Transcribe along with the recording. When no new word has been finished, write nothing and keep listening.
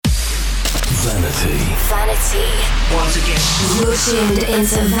Vanity. Once again. You're tuned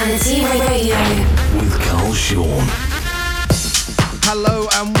into Vanity Radio with Carl Sean. Hello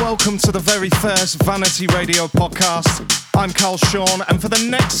and welcome to the very first Vanity Radio podcast. I'm Carl Sean, and for the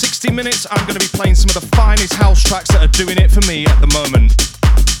next 60 minutes I'm going to be playing some of the finest house tracks that are doing it for me at the moment.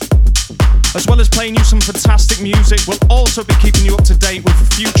 As well as playing you some fantastic music, we'll also be keeping you up to date with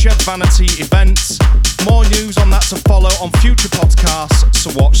future Vanity events. More news on that to follow on future podcasts,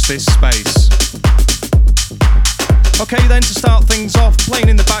 so watch this space. Okay then, to start things off, playing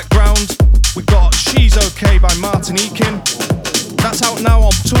in the background, we've got She's Okay by Martin Eakin. That's out now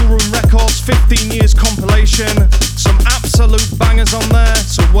on Toolroom Records, 15 years compilation. Some absolute bangers on there,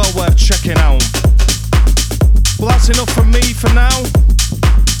 so well worth checking out. Well, that's enough from me for now,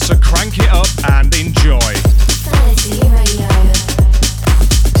 so crank it up and enjoy. Vanity Radio.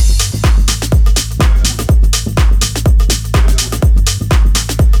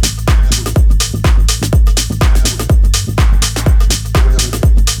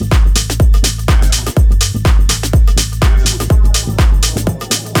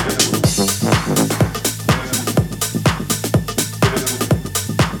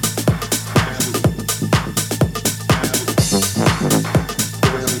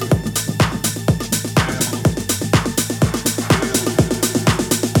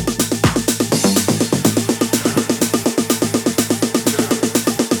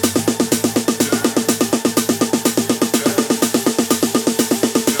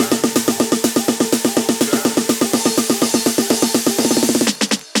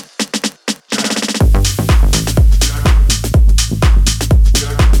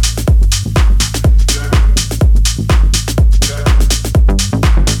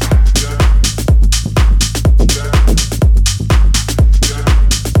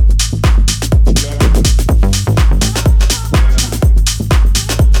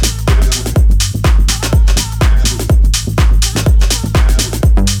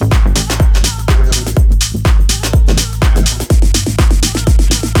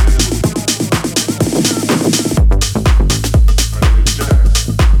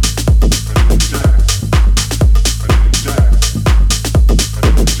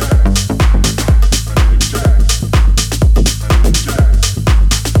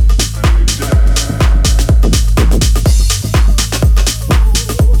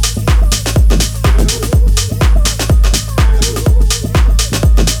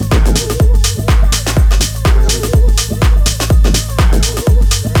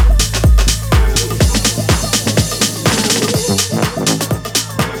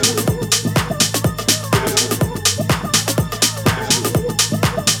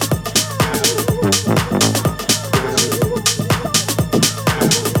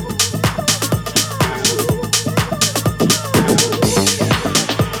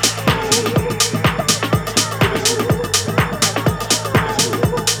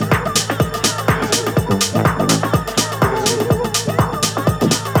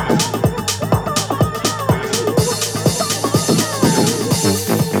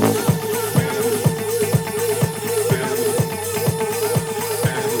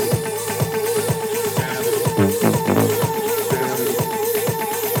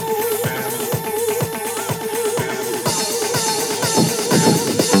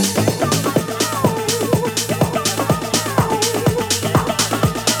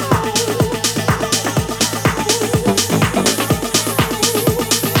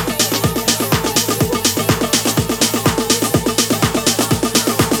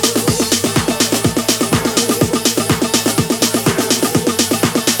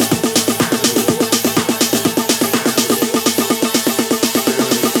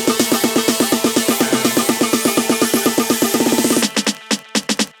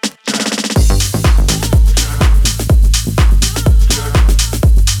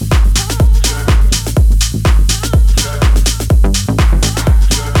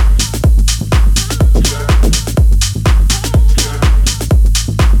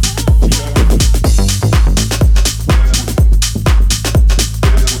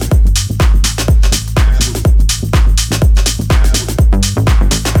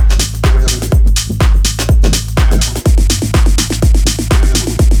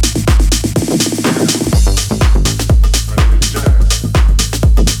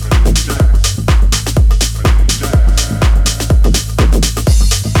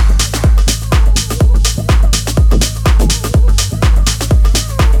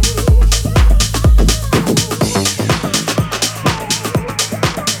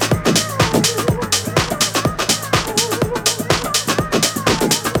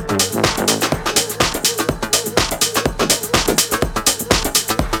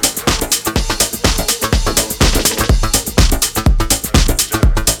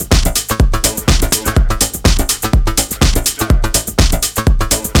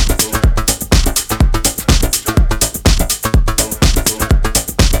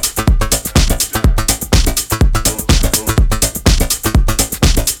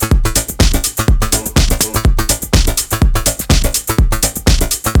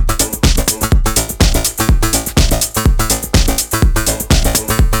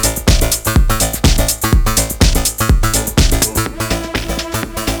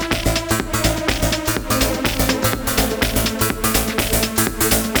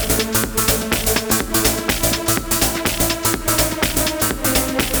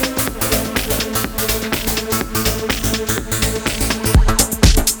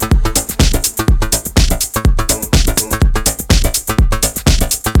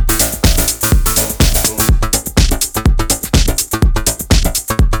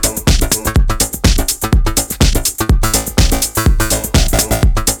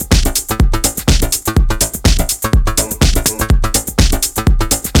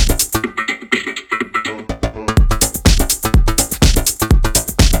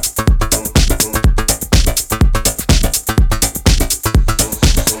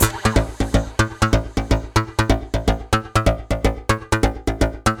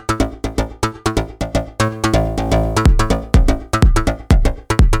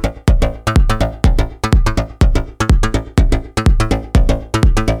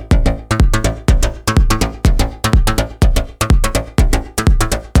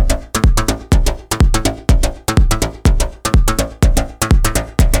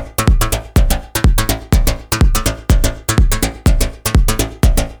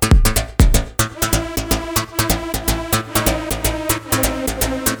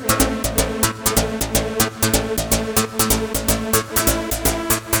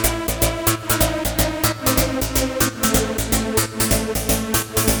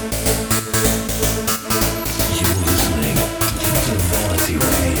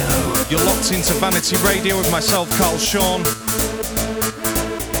 Vanity Radio with myself, Carl Sean.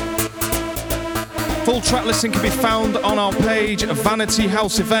 Full track listing can be found on our page, Vanity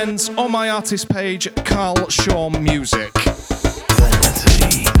House Events, or my artist page, Carl Sean Music.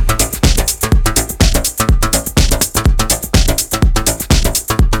 Vanity.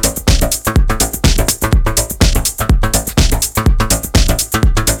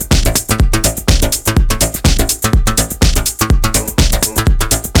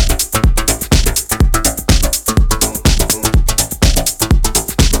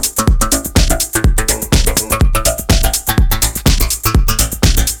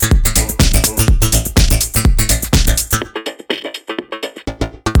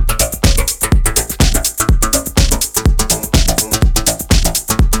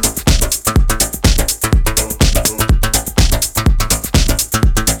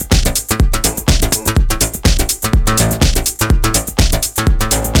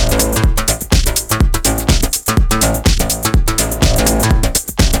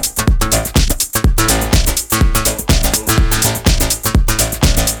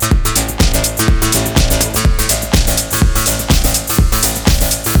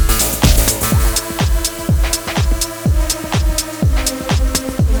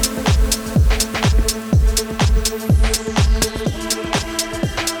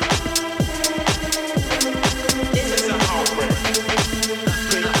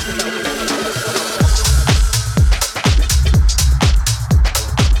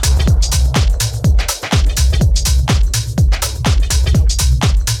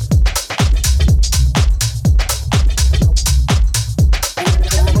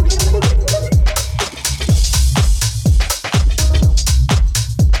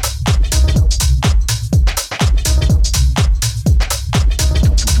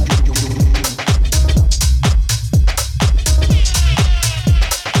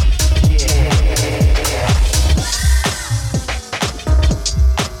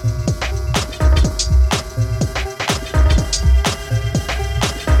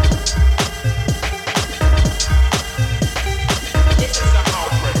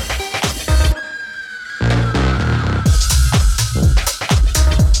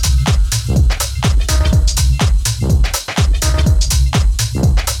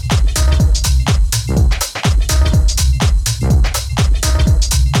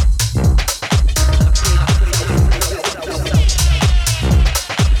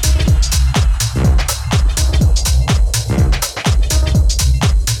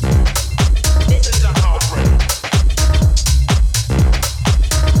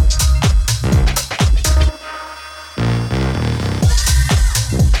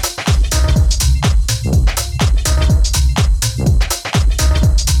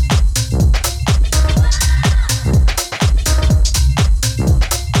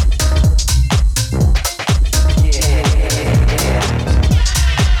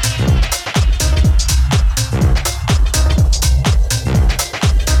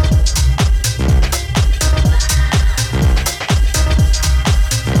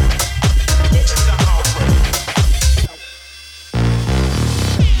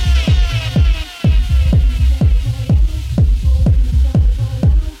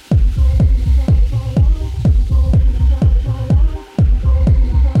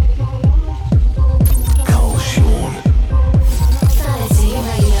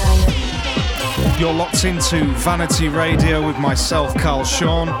 Into Vanity Radio with myself, Carl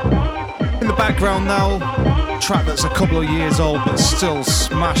Sean. In the background now, a track that's a couple of years old but still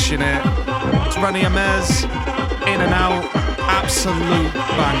smashing it. It's Rani Amez, In and Out, absolute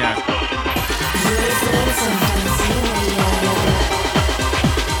banger.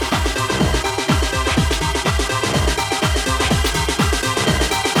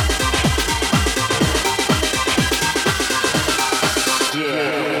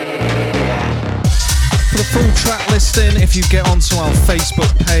 Full track listing if you get onto our Facebook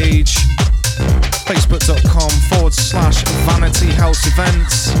page, facebook.com/Vanity House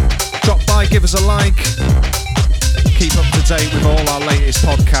Events. Drop by, give us a like, keep up to date with all our latest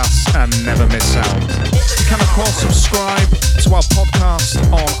podcasts and never miss out. You can of course subscribe to our podcast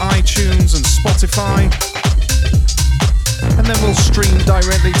on iTunes and Spotify, and then we'll stream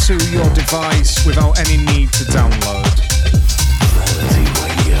directly to your device without any need to download. Vanity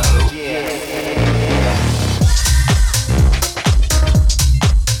Radio.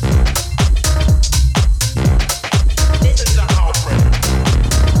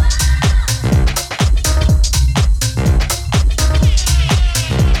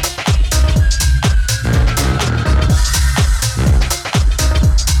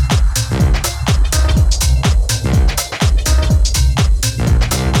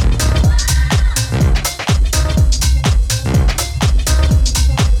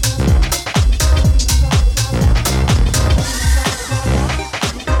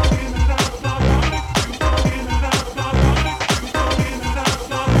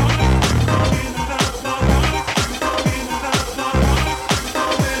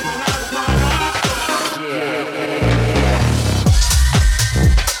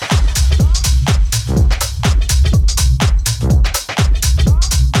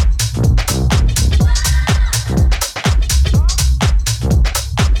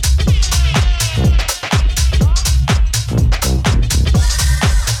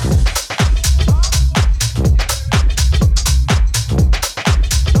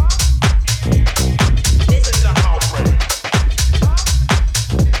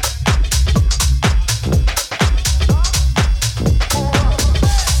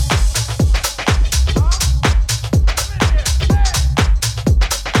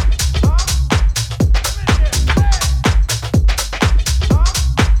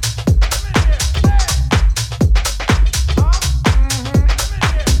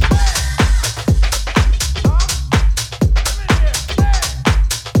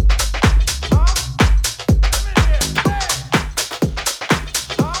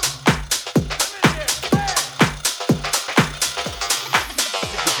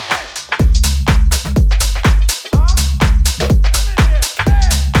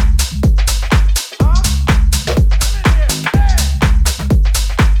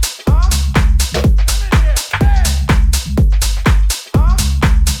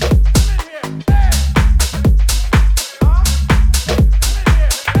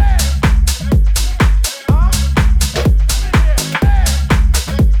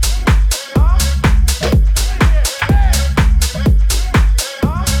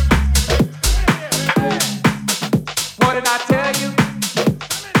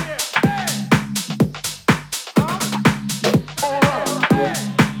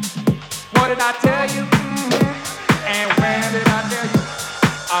 I tell you? And when did I tell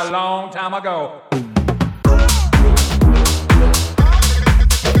you? A long time ago.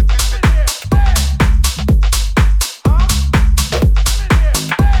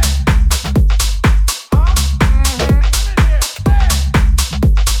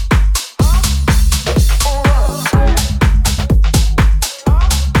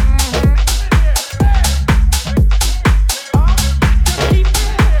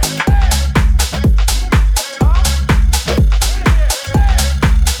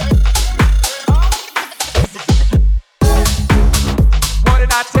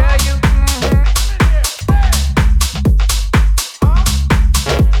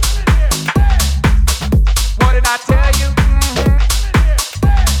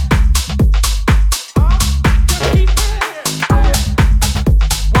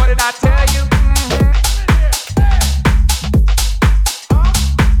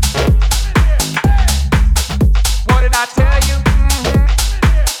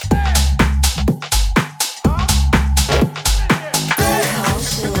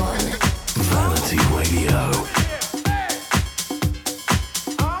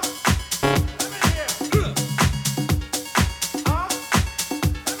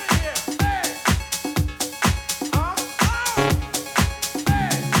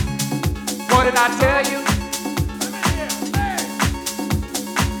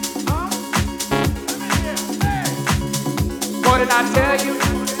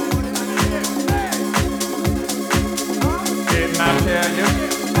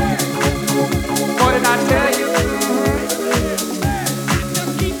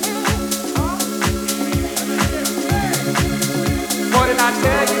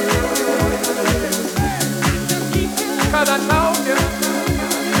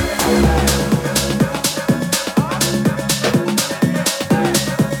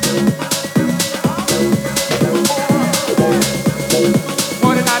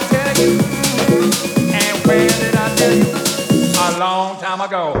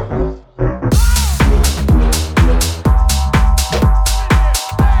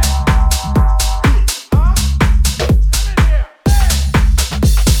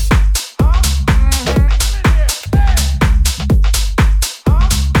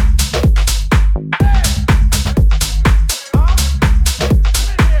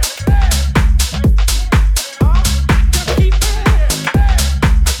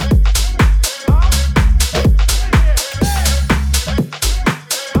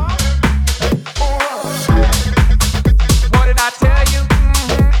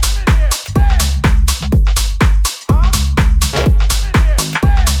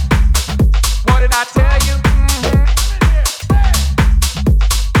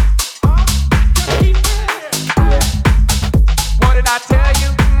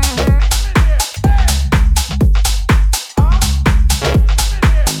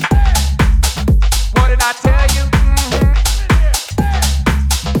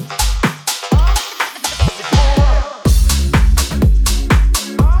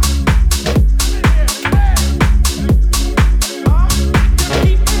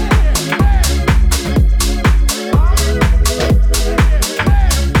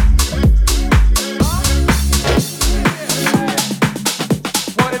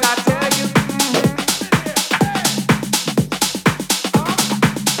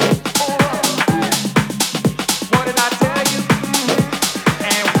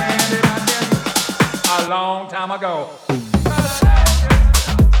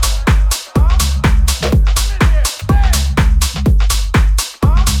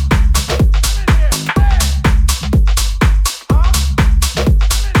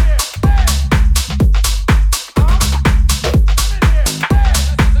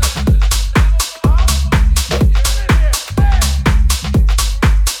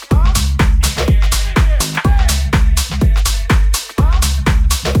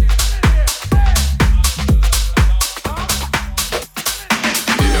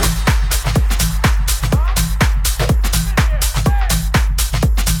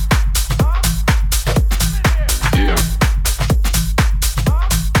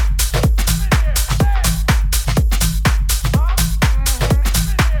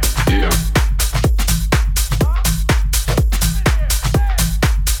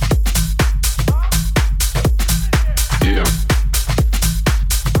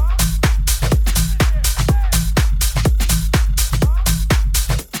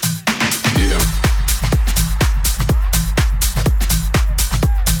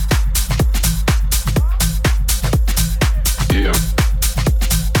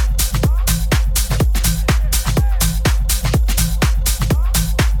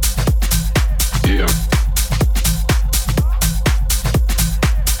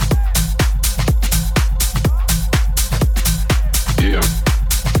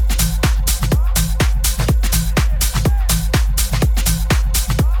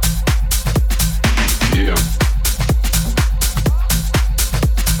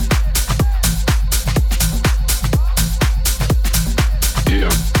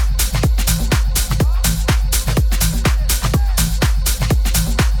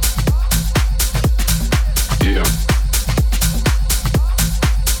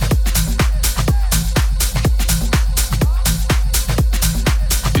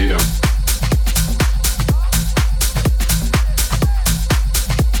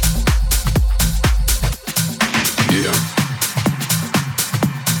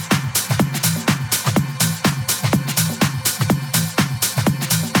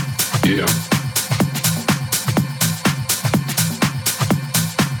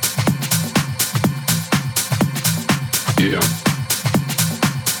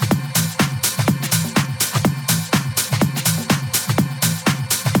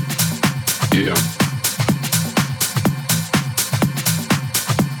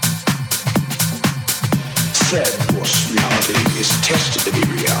 said was reality is tested to be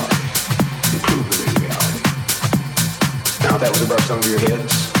reality, and proven to be reality. Now that was above some of your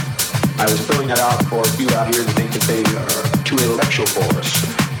heads. I was throwing that out for a few out here that think that they are too intellectual for us.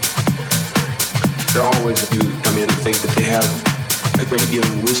 There are always a few come in and think that they have a great deal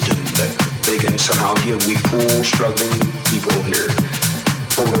of wisdom that they can somehow give we poor, struggling people here,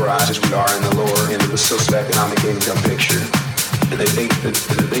 polarized as we are in the lower end of the socioeconomic income picture. And they think that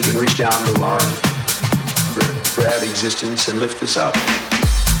they can reach down to our grab existence and lift us up.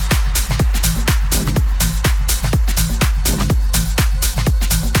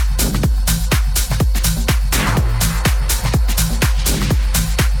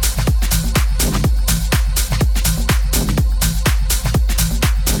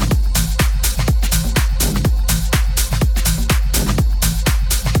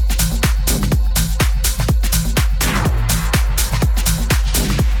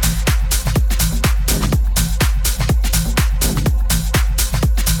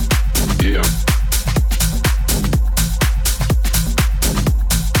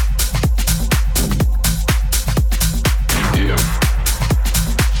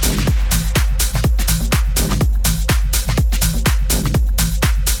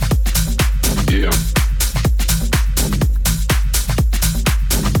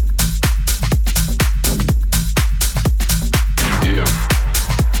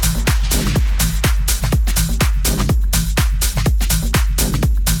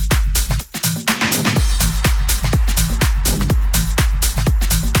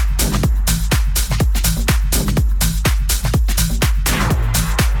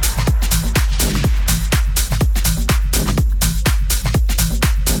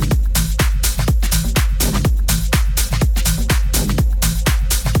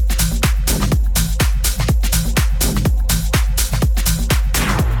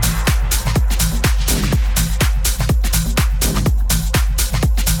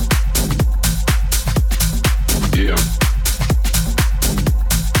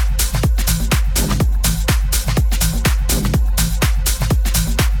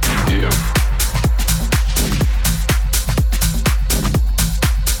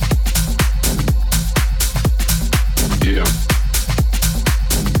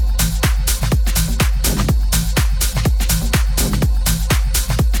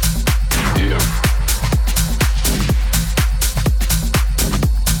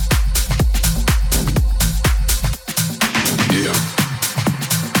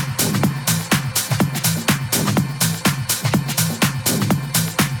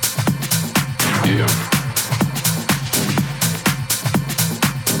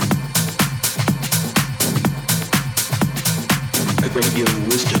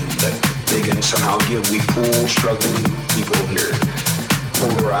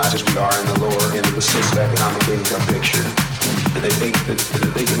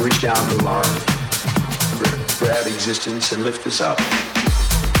 And lift us up.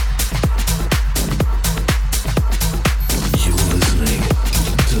 You're listening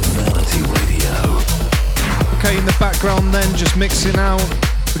to Vanity Radio. Okay, in the background then, just mixing out,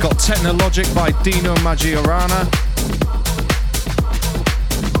 we got Technologic by Dino Maggiorana.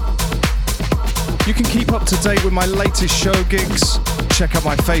 You can keep up to date with my latest show gigs. Check out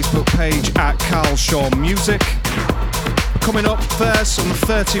my Facebook page at Carl Shaw Music. Coming up first on the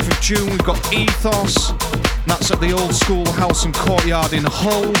 30th of June, we've got Ethos. That's at the Old School House and Courtyard in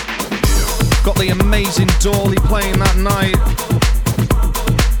Hull. Got the amazing Dawley playing that night.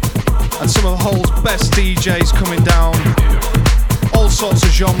 And some of Hull's best DJs coming down. All sorts of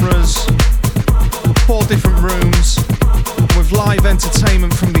genres. 4 different rooms. With live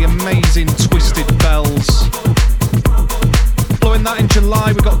entertainment from the amazing Twisted Bells. Following that in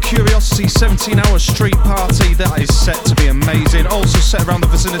July, we've got Curiosity 17-hour street party. That is set to be amazing. Also set around the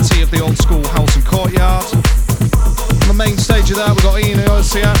vicinity of the Old School House and Courtyard. On the main stage of that, we've got Ian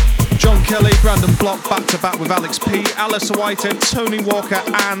Osia, John Kelly, Brandon Block back to back with Alex P, Alistair Whitehead, Tony Walker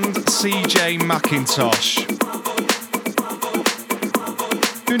and CJ McIntosh.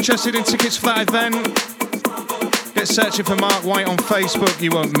 If you're interested in tickets for that event, get searching for Mark White on Facebook,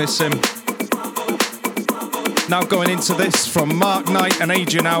 you won't miss him. Now going into this from Mark Knight and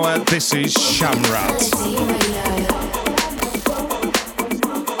Adrian Hour, this is Shamrat.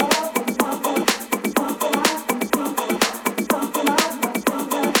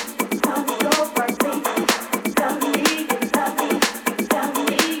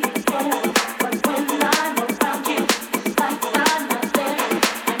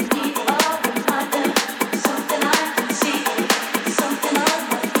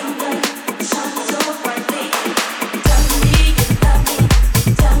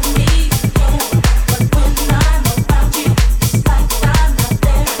 Not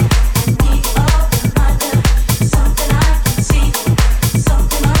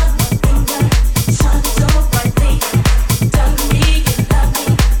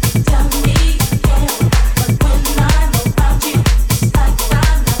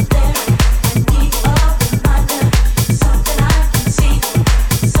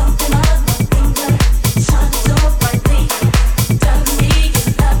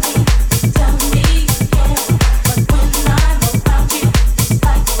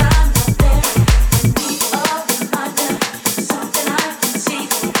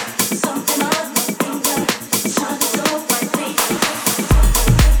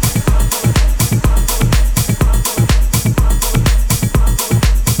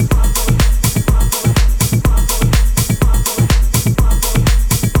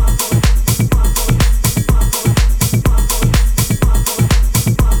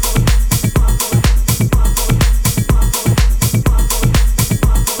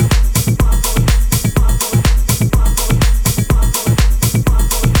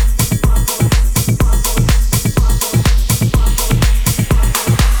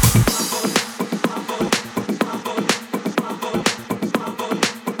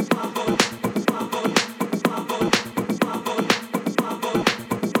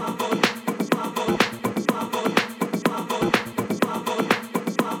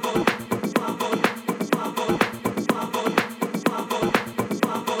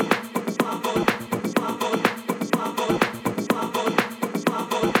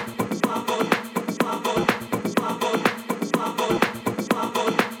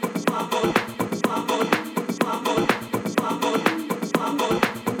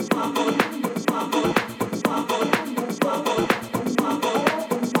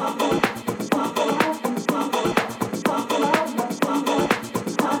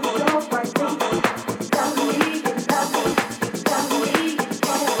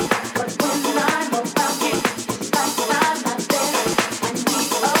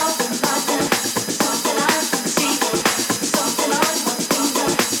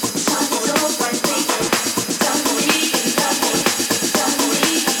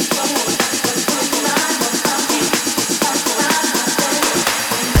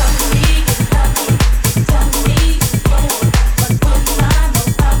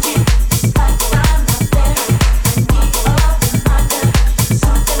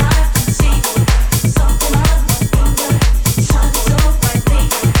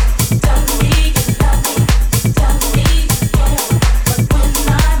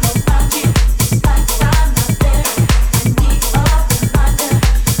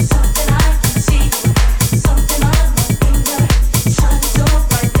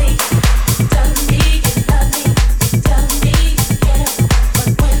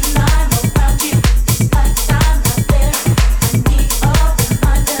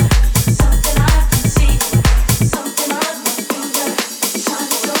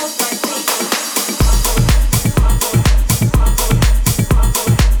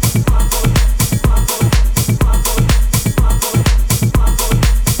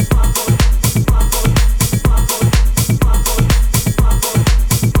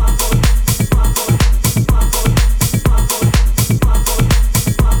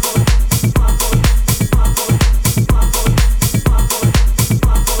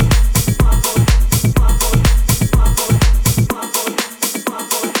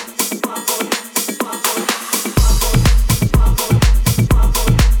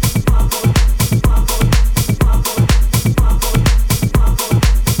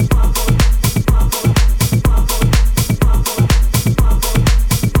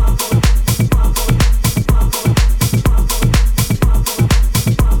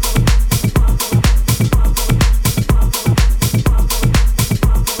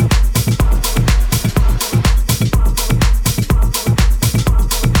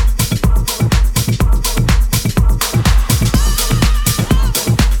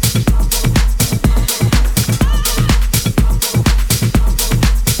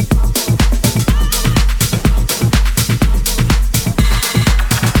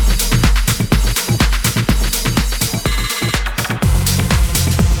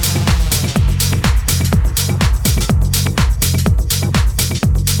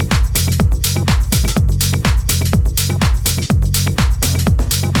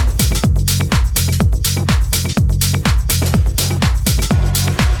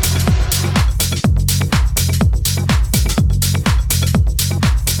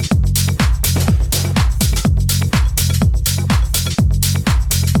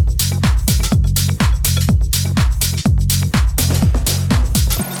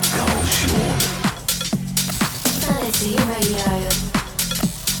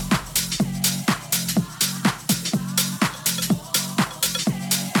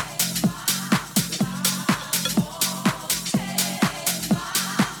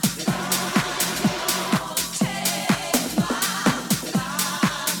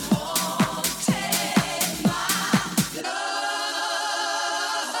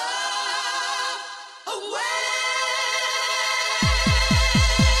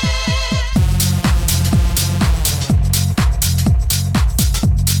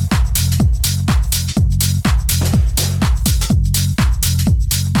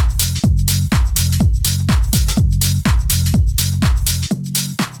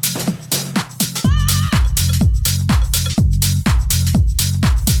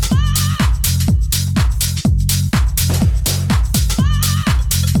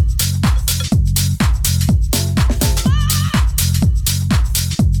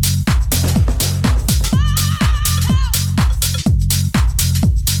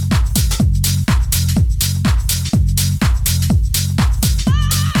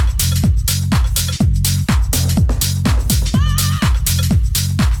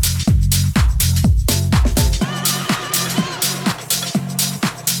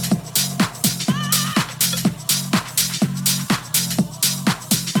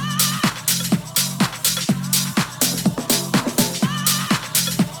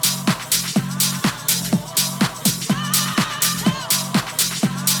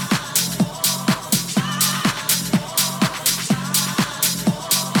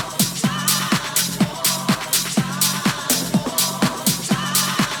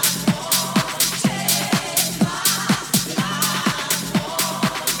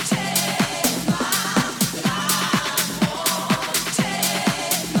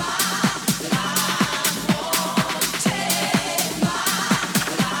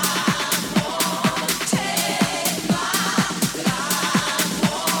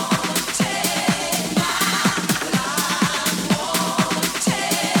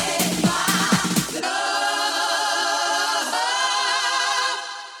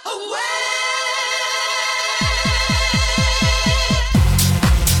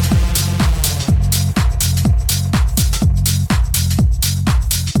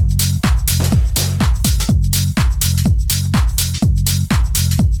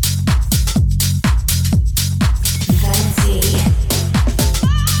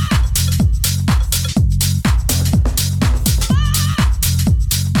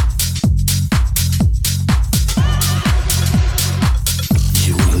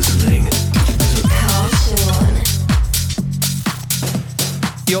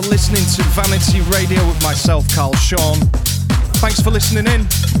You're listening to Vanity Radio with myself, Carl Sean. Thanks for listening in.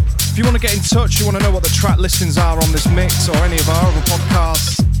 If you want to get in touch, you want to know what the track listings are on this mix or any of our other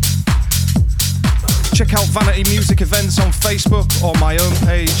podcasts, check out Vanity Music Events on Facebook or my own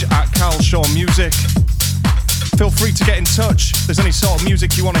page at Carl Sean Music. Feel free to get in touch if there's any sort of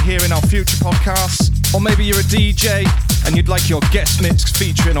music you want to hear in our future podcasts, or maybe you're a DJ and you'd like your guest mix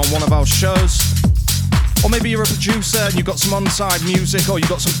featuring on one of our shows. Or maybe you're a producer and you've got some on-side music, or you've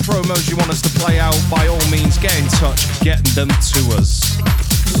got some promos you want us to play out. By all means, get in touch, get them to us.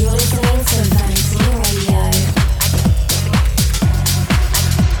 You're listening to Vanity Radio.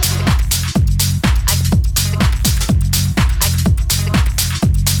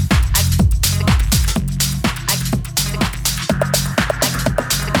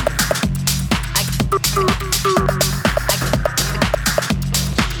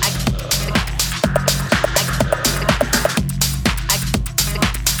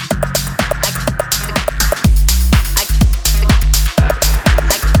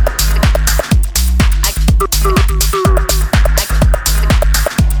 Boom.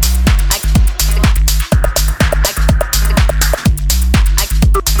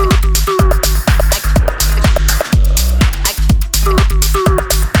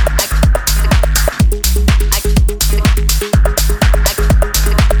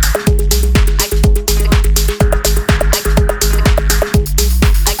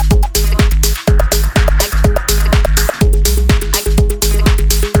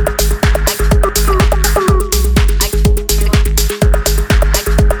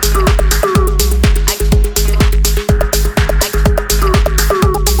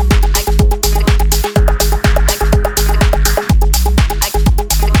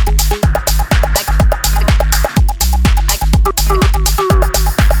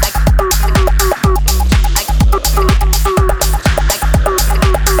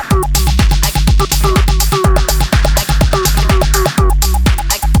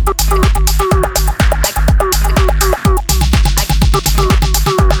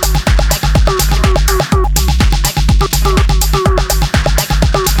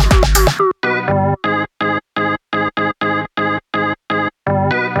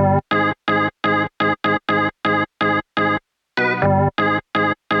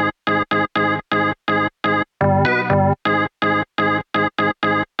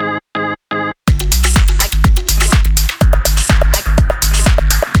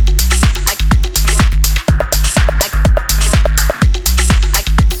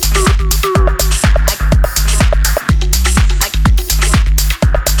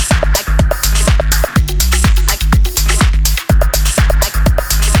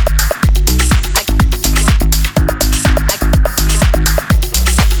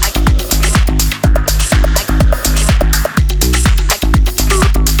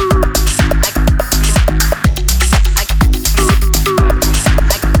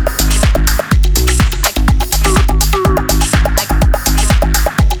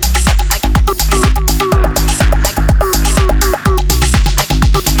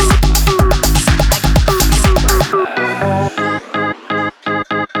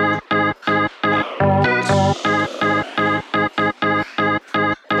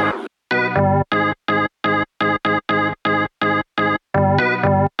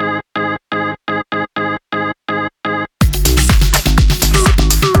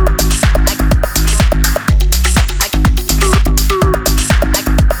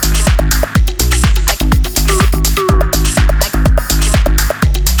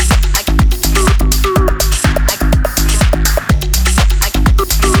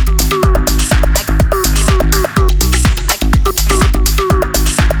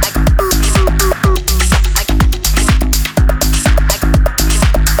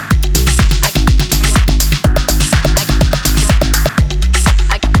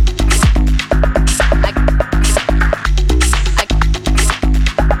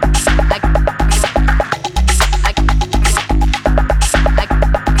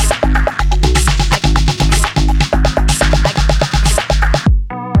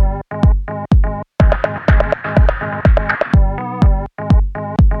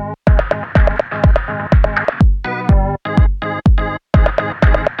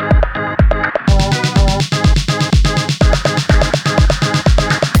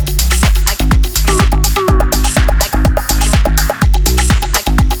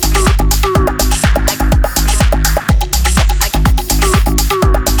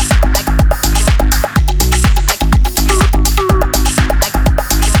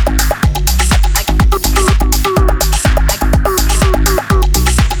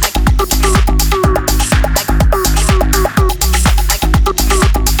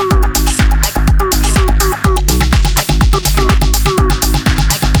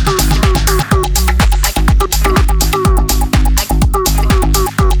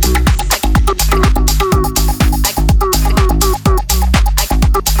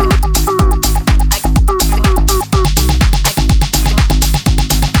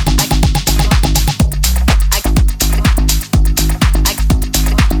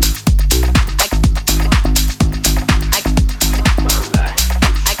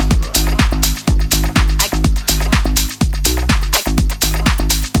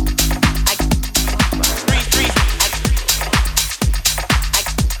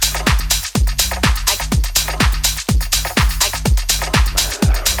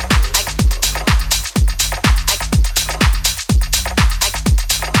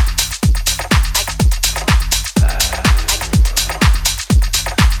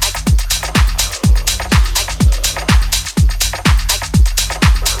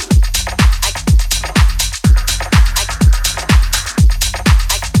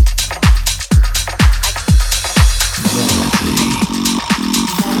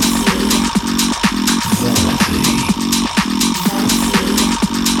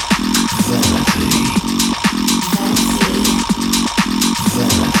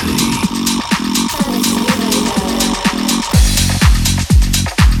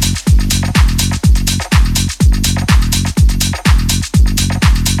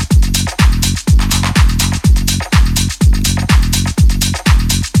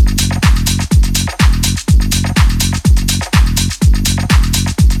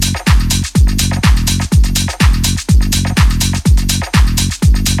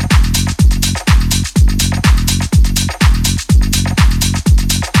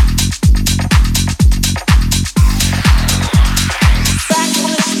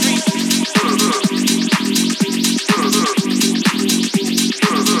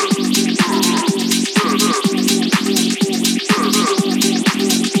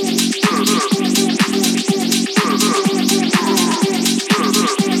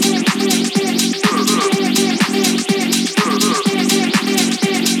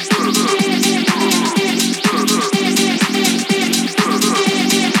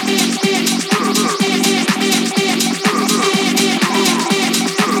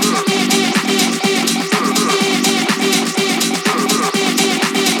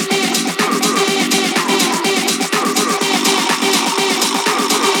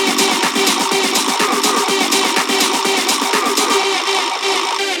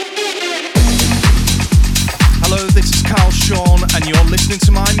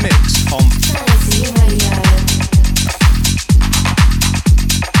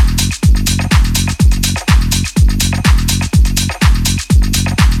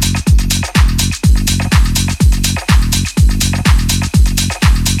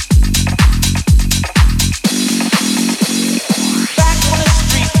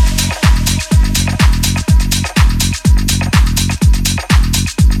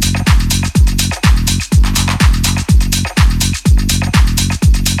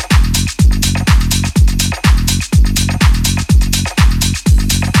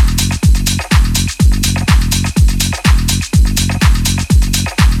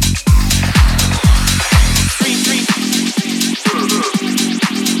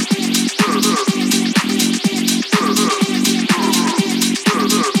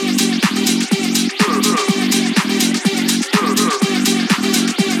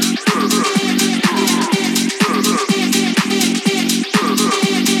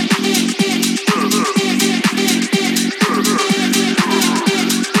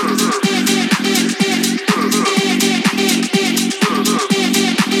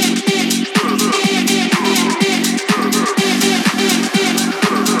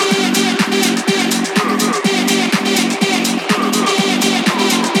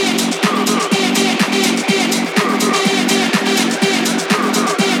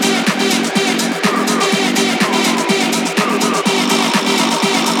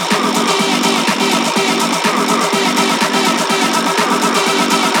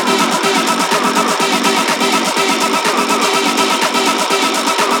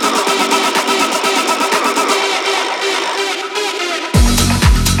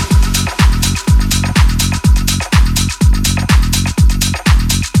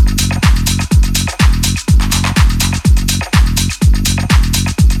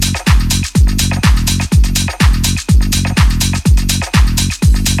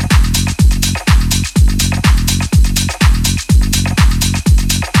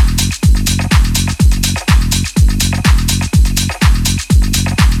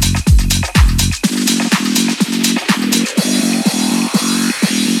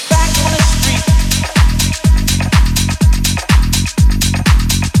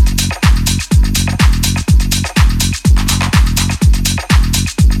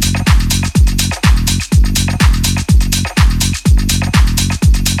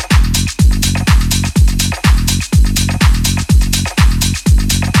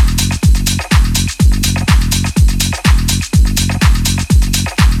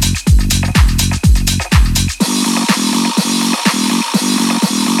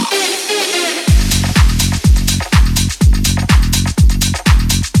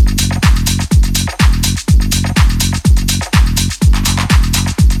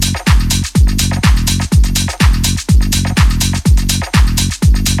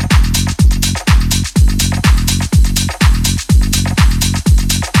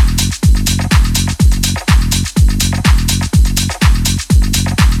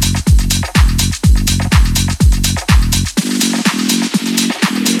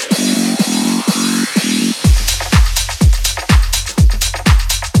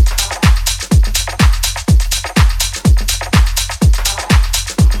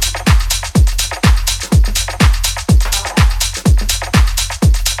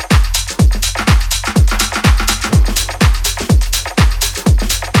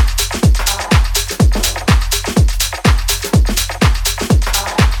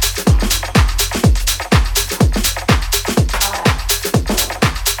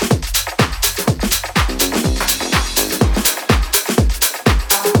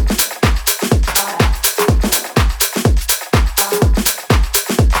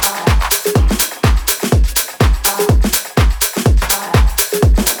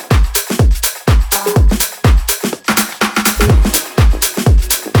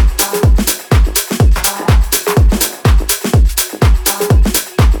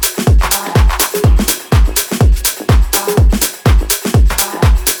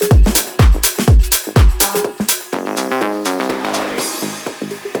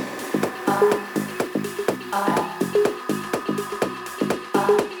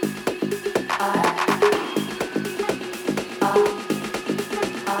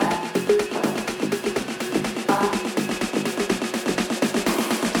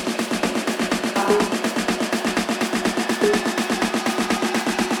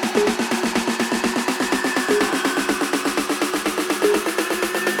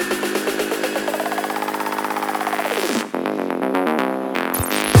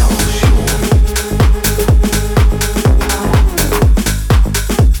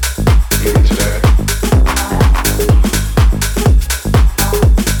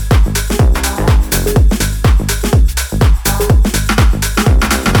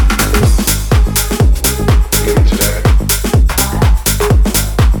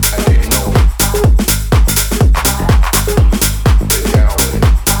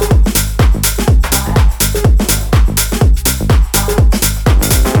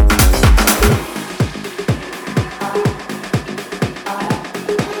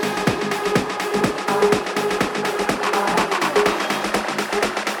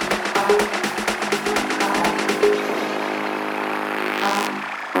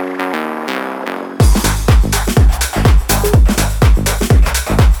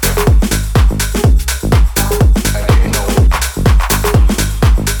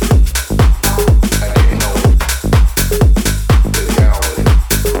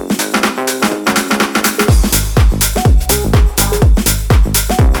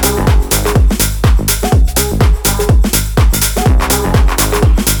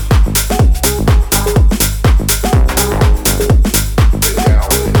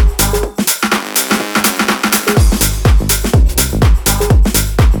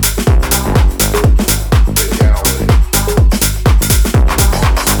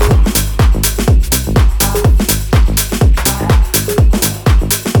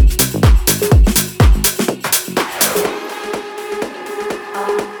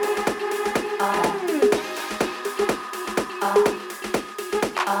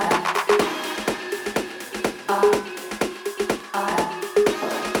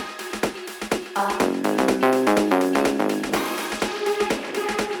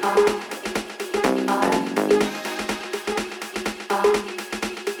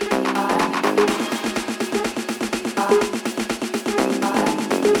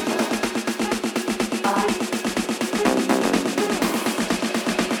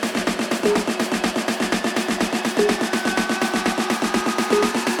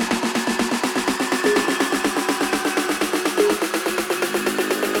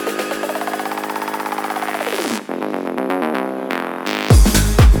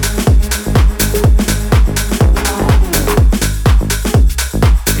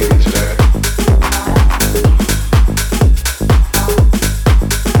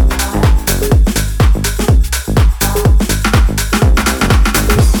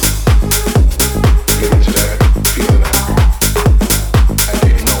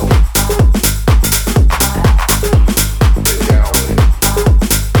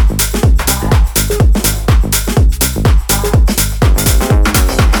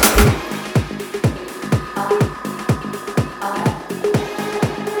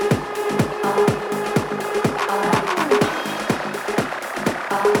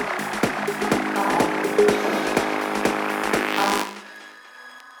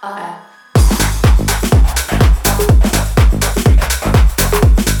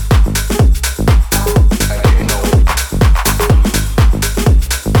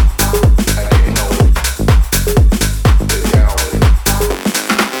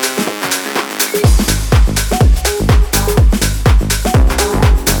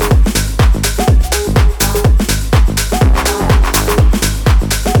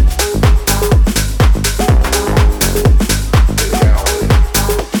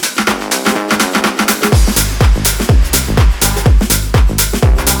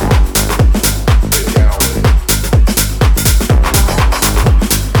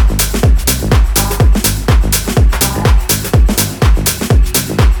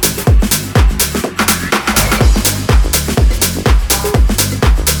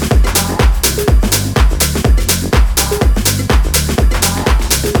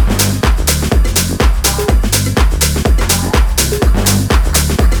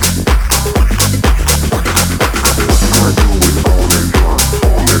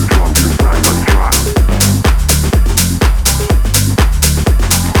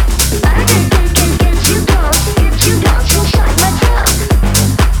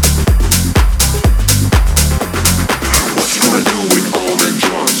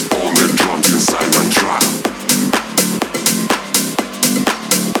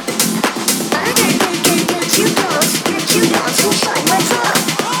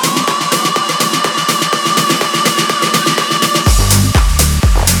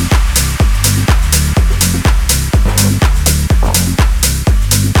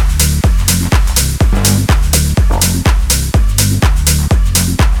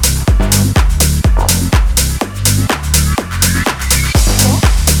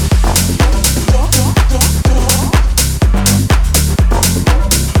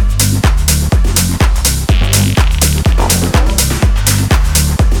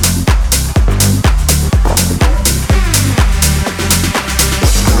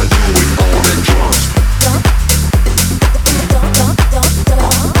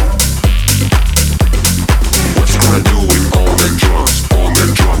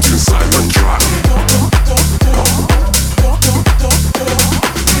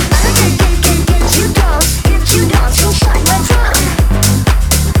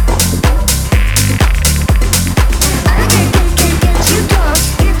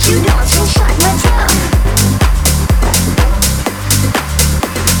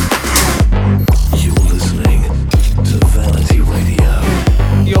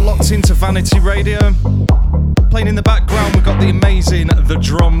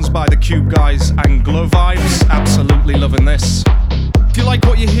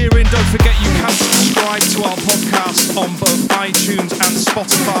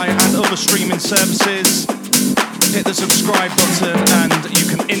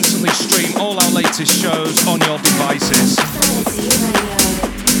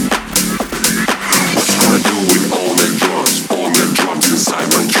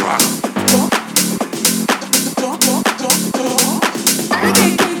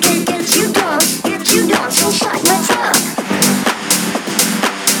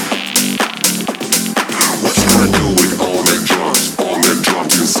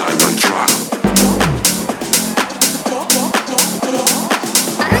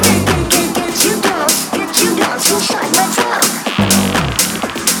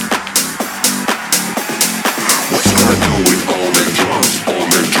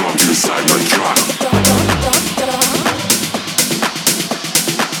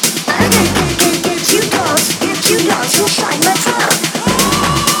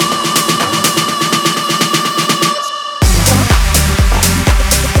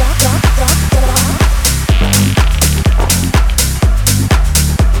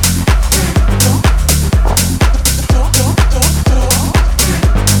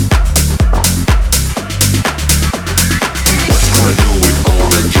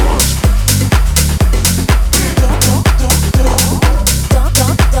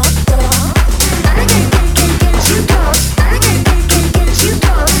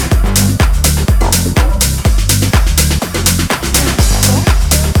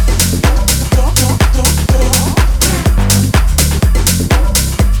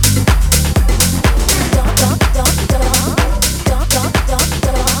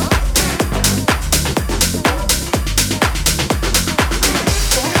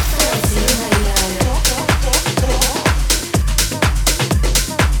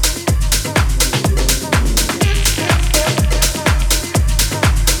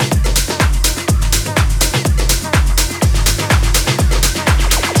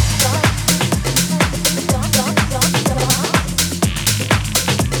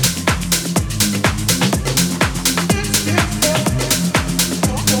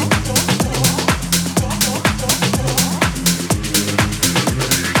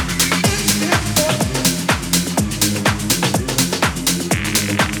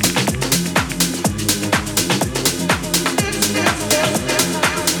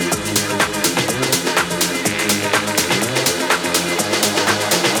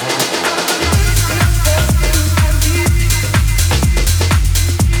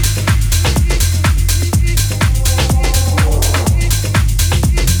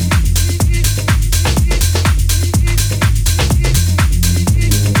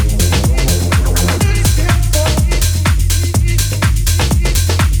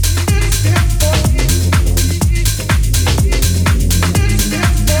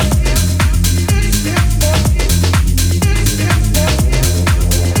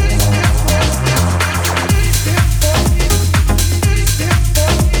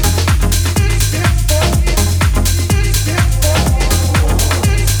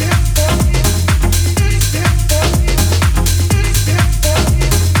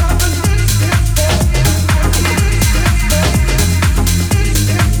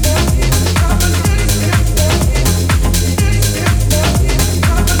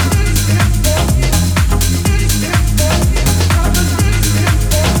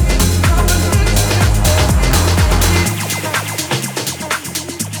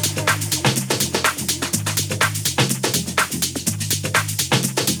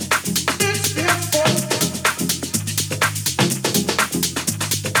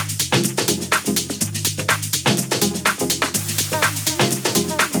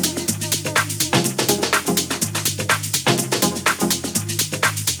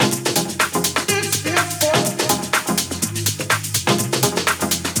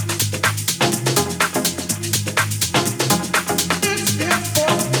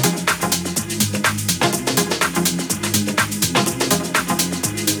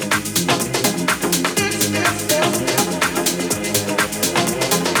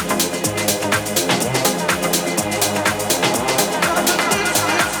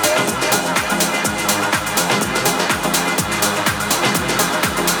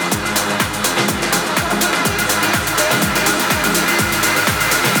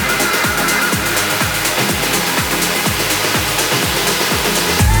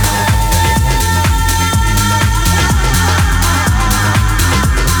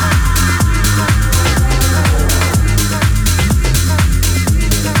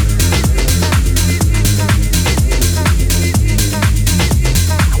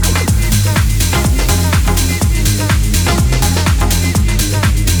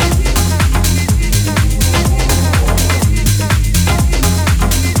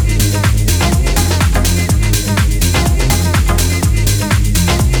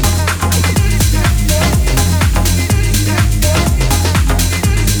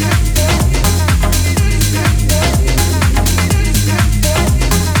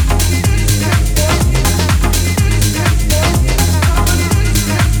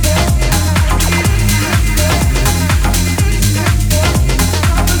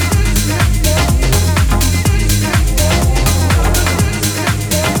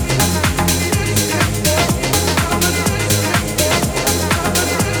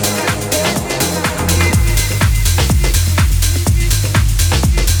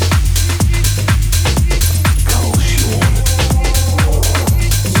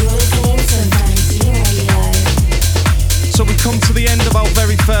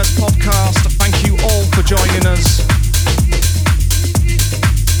 first podcast. Thank you all for joining us.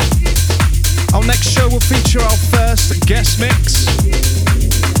 Our next show will feature our first guest mix.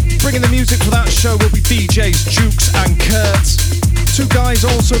 Bringing the music for that show will be DJs Jukes and Kurt. Two guys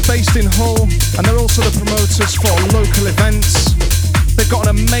also based in Hull, and they're also the promoters for local events. They've got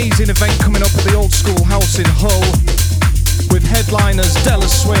an amazing event coming up at the Old School House in Hull with headliners Della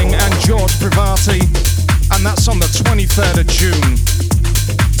Swing and George Privati, and that's on the 23rd of June.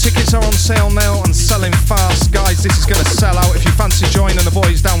 Tickets are on sale now and selling fast. Guys, this is going to sell out. If you fancy joining the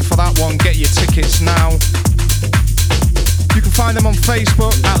boys down for that one, get your tickets now. You can find them on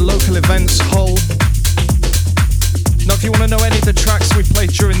Facebook at Local Events Hull. Now, if you want to know any of the tracks we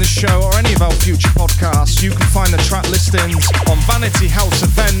played during the show or any of our future podcasts, you can find the track listings on Vanity House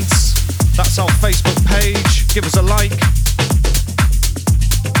Events. That's our Facebook page. Give us a like.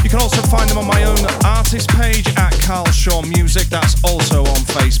 You can also find them on my own artist page at Carl Shaw Music. That's also on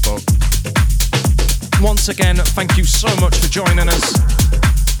Facebook. Once again, thank you so much for joining us.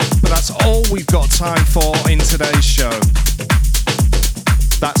 But that's all we've got time for in today's show.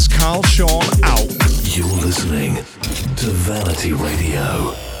 That's Carl Shawn out. You're listening to Vanity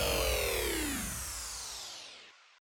Radio.